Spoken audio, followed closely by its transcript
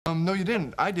No, you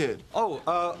didn't. I did. No.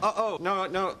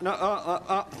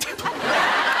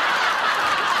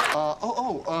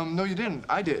 No, you didn't.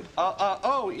 I did.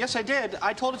 Yes, I did.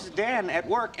 I told it to Dan at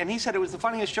work, and he said it was the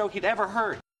funniest joke he'd ever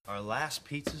heard. Our last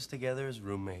pizzas together as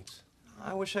roommates.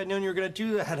 I wish I'd known you were gonna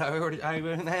do that.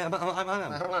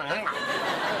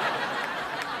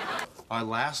 Our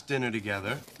last dinner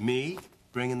together, me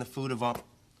bringing the food of our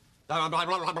last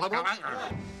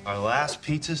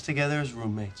pizzas together as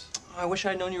roommates. I wish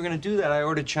I'd known you were gonna do that. I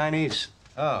ordered Chinese.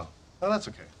 Oh, well, that's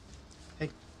okay. Hey,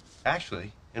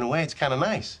 actually, in a way, it's kind of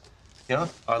nice. You know,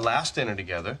 our last dinner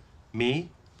together, me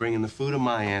bringing the food of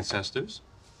my ancestors,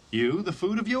 you the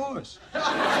food of yours.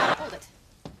 Hold it.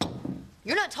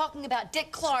 You're not talking about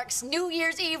Dick Clark's New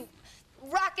Year's Eve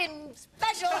rockin'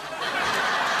 special.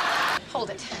 Hold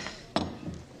it.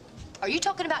 Are you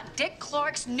talking about Dick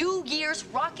Clark's New Year's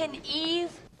Rockin'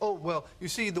 Eve? Oh, well, you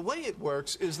see, the way it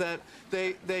works is that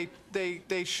they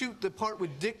shoot the part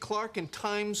with Dick Clark in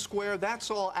Times Square.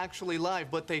 That's all actually live,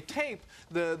 but they tape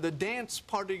the dance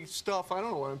party stuff. I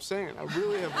don't know what I'm saying. I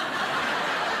really have...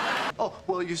 Oh,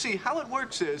 well, you see, how it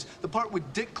works is the part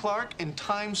with Dick Clark in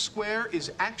Times Square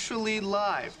is actually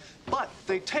live, but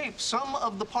they tape some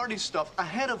of the party stuff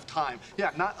ahead of time.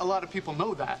 Yeah, not a lot of people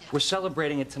know that. We're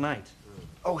celebrating it tonight.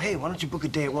 Oh, hey, why don't you book a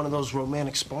day at one of those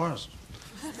romantic spas?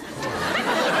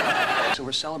 So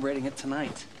we're celebrating it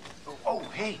tonight. Oh,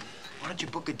 hey, why don't you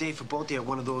book a day for both of you at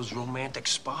one of those romantic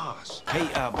spas? Hey,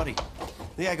 buddy,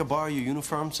 think I could borrow your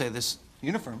uniform? Say this.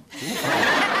 Uniform?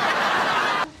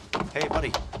 Hey,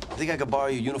 buddy, think I could borrow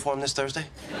your uniform this Thursday?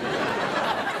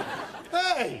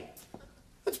 Hey,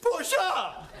 let's push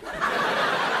up.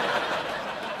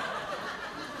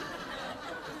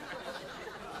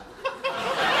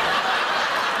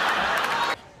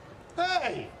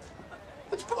 Hey,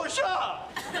 let's push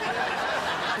up.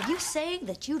 Are you saying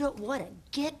that you don't want to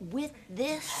get with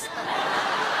this?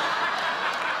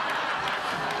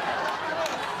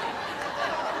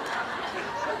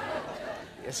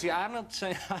 Yeah, see, I'm not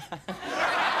saying...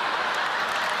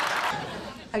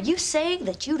 Are you saying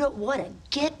that you don't want to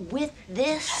get with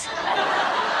this?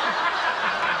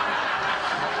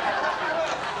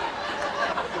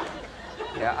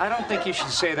 Yeah, I don't think you should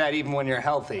say that even when you're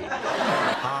healthy.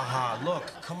 Ha,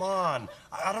 look, come on.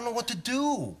 I don't know what to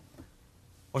do.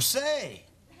 Or say.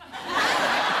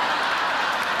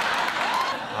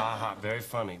 Ha, very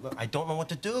funny. Look, I don't know what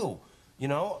to do. You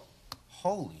know?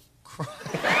 Holy crap.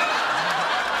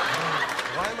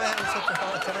 Why am I having such a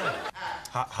hard time?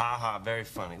 Ha, very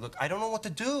funny. Look, I don't know what to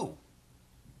do.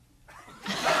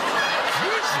 Jesus.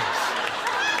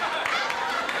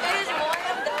 It is one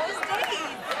of those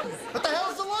days. What the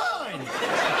hell's the line?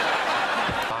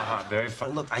 Ha, very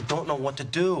funny. Look, I don't know what to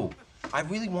do. I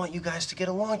really want you guys to get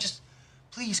along. Just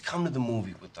please come to the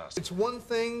movie with us. It's one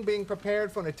thing being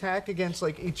prepared for an attack against,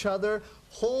 like, each other.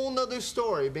 Whole nother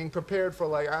story being prepared for,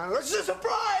 like, it's a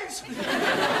surprise!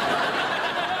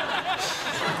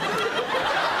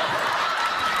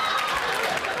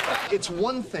 It's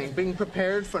one thing being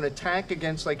prepared for an attack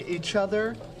against, like, each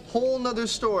other. Whole nother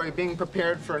story being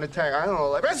prepared for an attack. I don't know,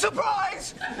 like, a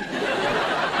surprise!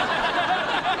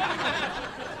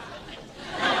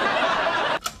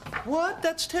 What?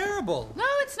 That's terrible. No,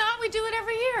 it's not. We do it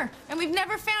every year. And we've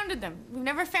never founded them. We've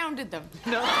never founded them.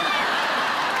 No.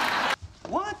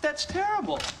 What? That's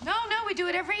terrible. No, we do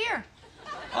it every year.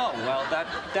 Oh, well,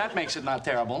 that makes it not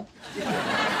terrible. No,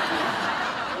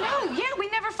 yeah, we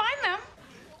never find them.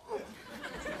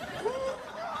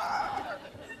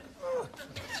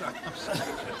 Sorry.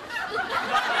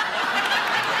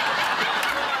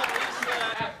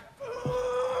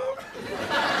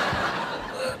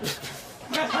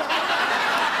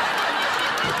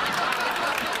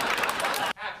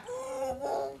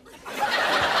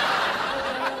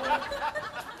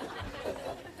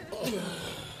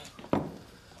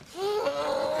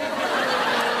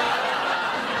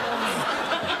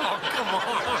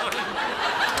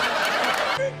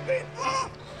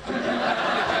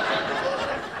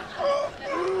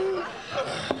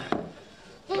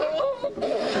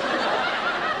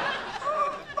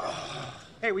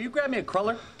 Hey, will you grab me a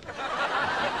cruller?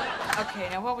 Okay,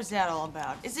 now what was that all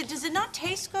about? Does it not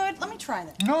taste good? Let me try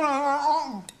that. No.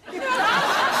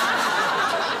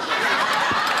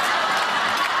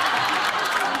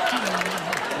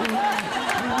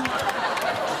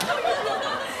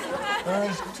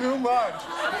 There's too much.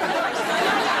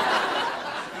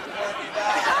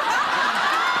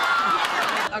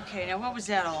 Okay, now what was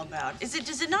that all about?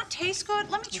 Does it not taste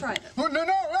good? Let me try that. No.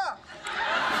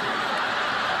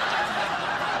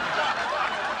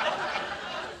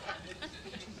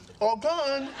 All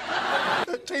gone.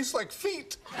 It tastes like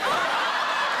feet.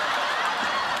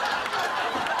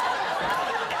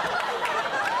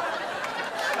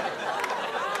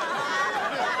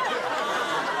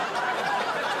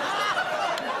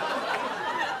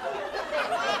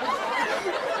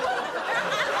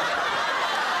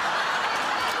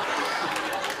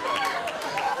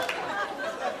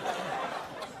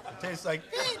 tastes like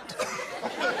feet.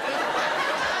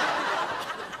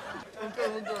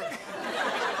 Okay.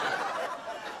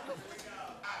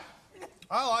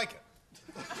 I like it.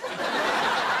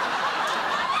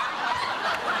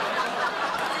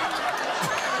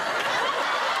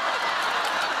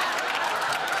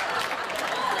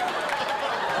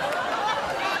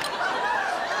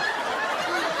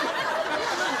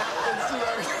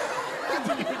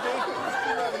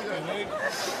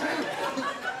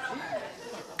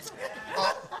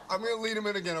 I'm gonna lead him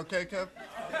in again, okay, Kev?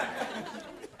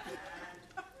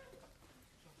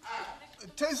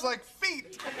 It tastes like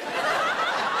feet.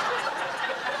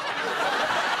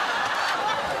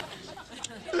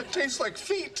 It tastes like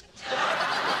feet.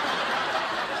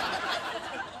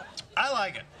 I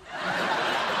like it.